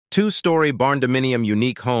Two-story Barndominium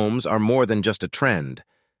unique homes are more than just a trend.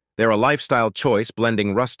 They're a lifestyle choice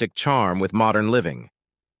blending rustic charm with modern living.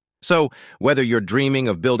 So, whether you're dreaming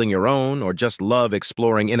of building your own or just love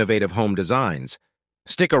exploring innovative home designs,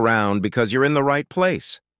 stick around because you're in the right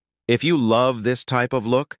place. If you love this type of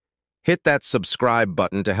look, hit that subscribe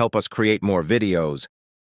button to help us create more videos.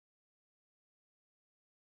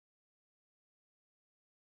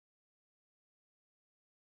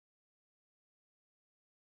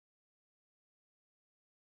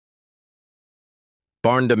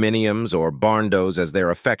 Barndominiums, or barndos as they're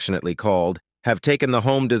affectionately called, have taken the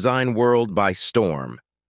home design world by storm.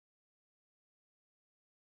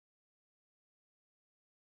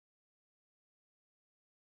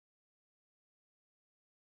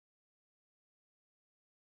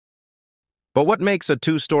 But what makes a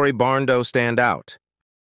two-story barndo stand out?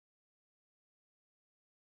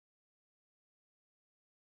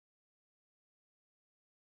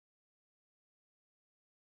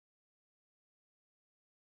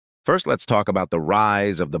 First, let's talk about the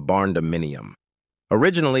rise of the barndominium.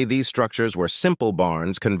 Originally, these structures were simple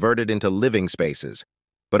barns converted into living spaces,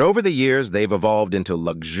 but over the years, they've evolved into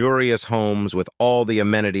luxurious homes with all the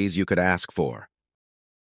amenities you could ask for.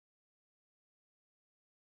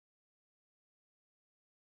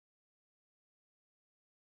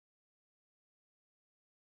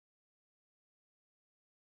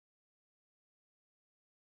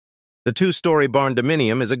 The two-story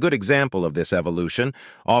barndominium is a good example of this evolution,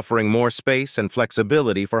 offering more space and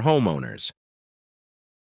flexibility for homeowners.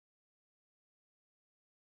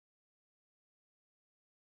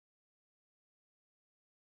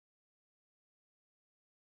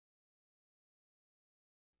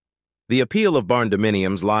 The appeal of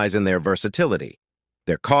barndominiums lies in their versatility.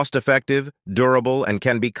 They're cost-effective, durable, and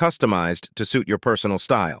can be customized to suit your personal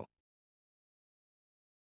style.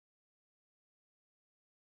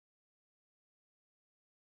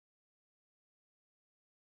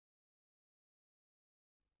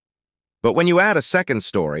 But when you add a second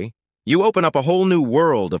story, you open up a whole new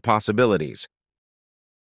world of possibilities.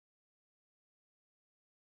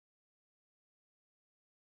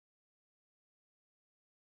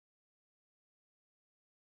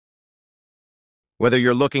 Whether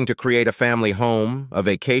you're looking to create a family home, a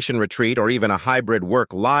vacation retreat, or even a hybrid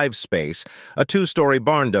work-live space, a two-story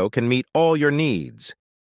barndo can meet all your needs.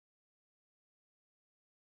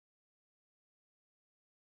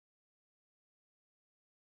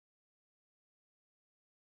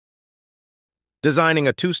 Designing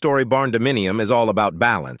a two-story barndominium is all about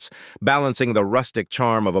balance, balancing the rustic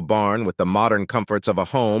charm of a barn with the modern comforts of a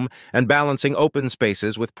home, and balancing open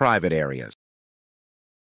spaces with private areas.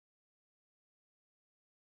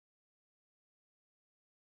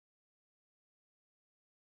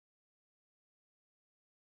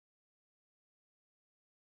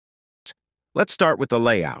 Let's start with the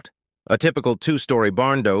layout. A typical two-story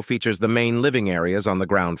barndo features the main living areas on the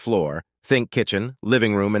ground floor, think kitchen,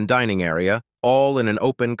 living room, and dining area, all in an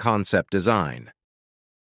open concept design.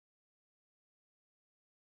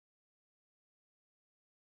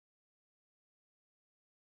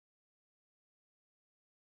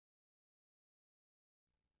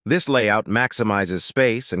 This layout maximizes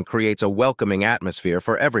space and creates a welcoming atmosphere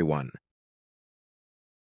for everyone.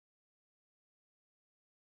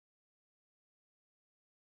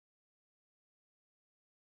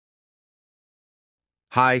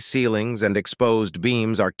 High ceilings and exposed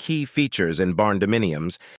beams are key features in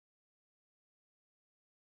barndominiums,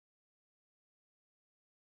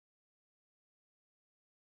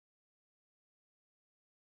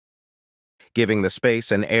 giving the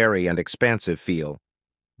space an airy and expansive feel.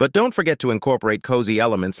 But don't forget to incorporate cozy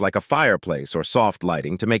elements like a fireplace or soft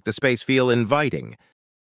lighting to make the space feel inviting.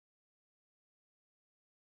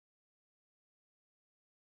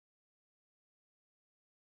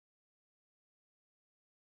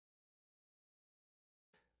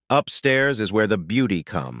 Upstairs is where the beauty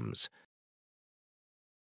comes.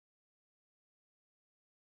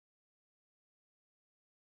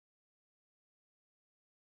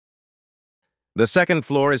 The second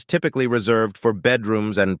floor is typically reserved for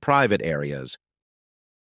bedrooms and private areas.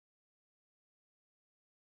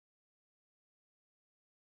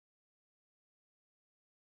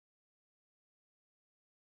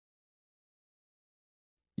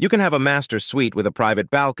 You can have a master suite with a private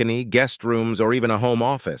balcony, guest rooms, or even a home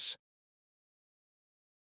office.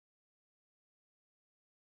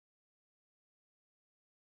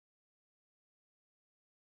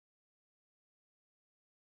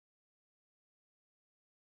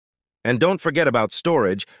 And don't forget about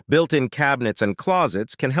storage. Built-in cabinets and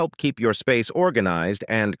closets can help keep your space organized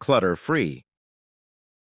and clutter-free.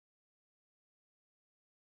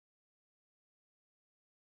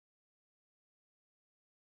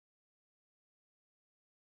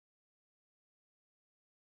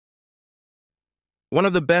 One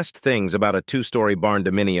of the best things about a two-story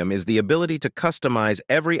barndominium is the ability to customize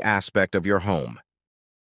every aspect of your home.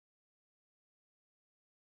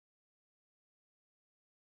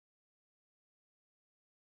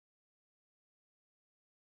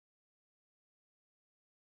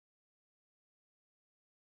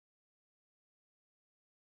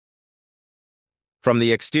 From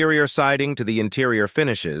the exterior siding to the interior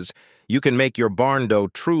finishes, you can make your barndo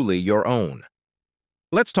truly your own.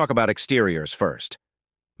 Let's talk about exteriors first.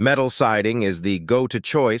 Metal siding is the go-to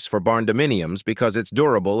choice for barndominiums because it's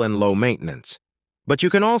durable and low maintenance. But you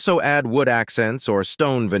can also add wood accents or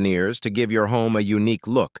stone veneers to give your home a unique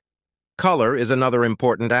look. Color is another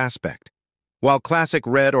important aspect. While classic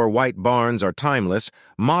red or white barns are timeless,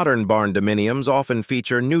 modern barndominiums often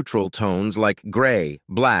feature neutral tones like gray,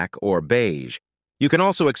 black, or beige. You can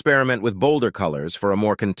also experiment with bolder colors for a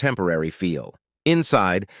more contemporary feel.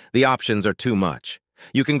 Inside, the options are too much.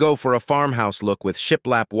 You can go for a farmhouse look with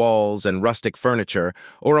shiplap walls and rustic furniture,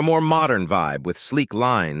 or a more modern vibe with sleek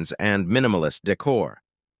lines and minimalist decor.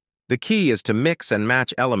 The key is to mix and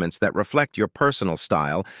match elements that reflect your personal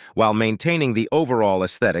style while maintaining the overall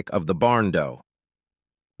aesthetic of the barndo.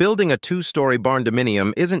 Building a two-story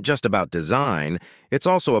barndominium isn't just about design, it's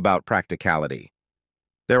also about practicality.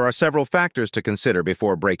 There are several factors to consider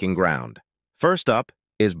before breaking ground. First up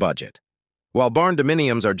is budget. While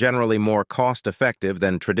barndominiums are generally more cost-effective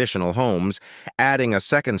than traditional homes, adding a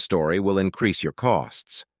second story will increase your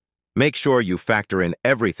costs. Make sure you factor in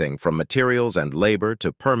everything from materials and labor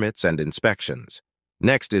to permits and inspections.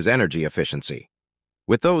 Next is energy efficiency.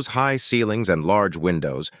 With those high ceilings and large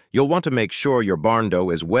windows, you'll want to make sure your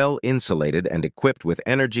barndo is well insulated and equipped with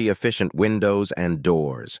energy-efficient windows and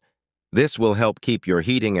doors. This will help keep your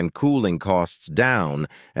heating and cooling costs down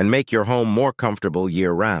and make your home more comfortable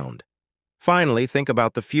year-round. Finally, think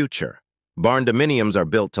about the future. Barndominiums are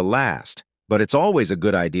built to last, but it's always a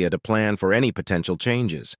good idea to plan for any potential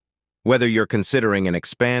changes. Whether you're considering an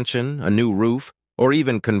expansion, a new roof, or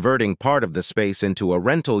even converting part of the space into a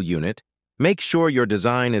rental unit, make sure your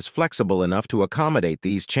design is flexible enough to accommodate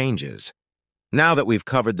these changes. Now that we've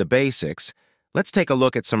covered the basics, let's take a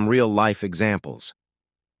look at some real-life examples.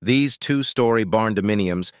 These two-story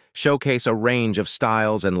barndominiums showcase a range of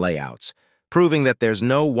styles and layouts, proving that there's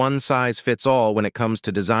no one-size-fits-all when it comes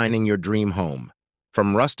to designing your dream home.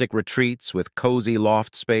 From rustic retreats with cozy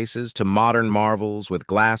loft spaces to modern marvels with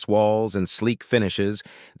glass walls and sleek finishes,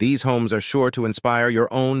 these homes are sure to inspire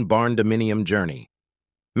your own barndominium journey.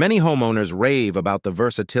 Many homeowners rave about the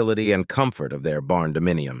versatility and comfort of their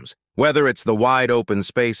barndominiums. Whether it's the wide-open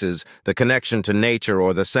spaces, the connection to nature,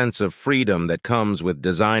 or the sense of freedom that comes with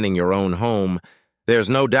designing your own home, there's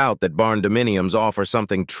no doubt that barndominiums offer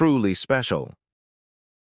something truly special.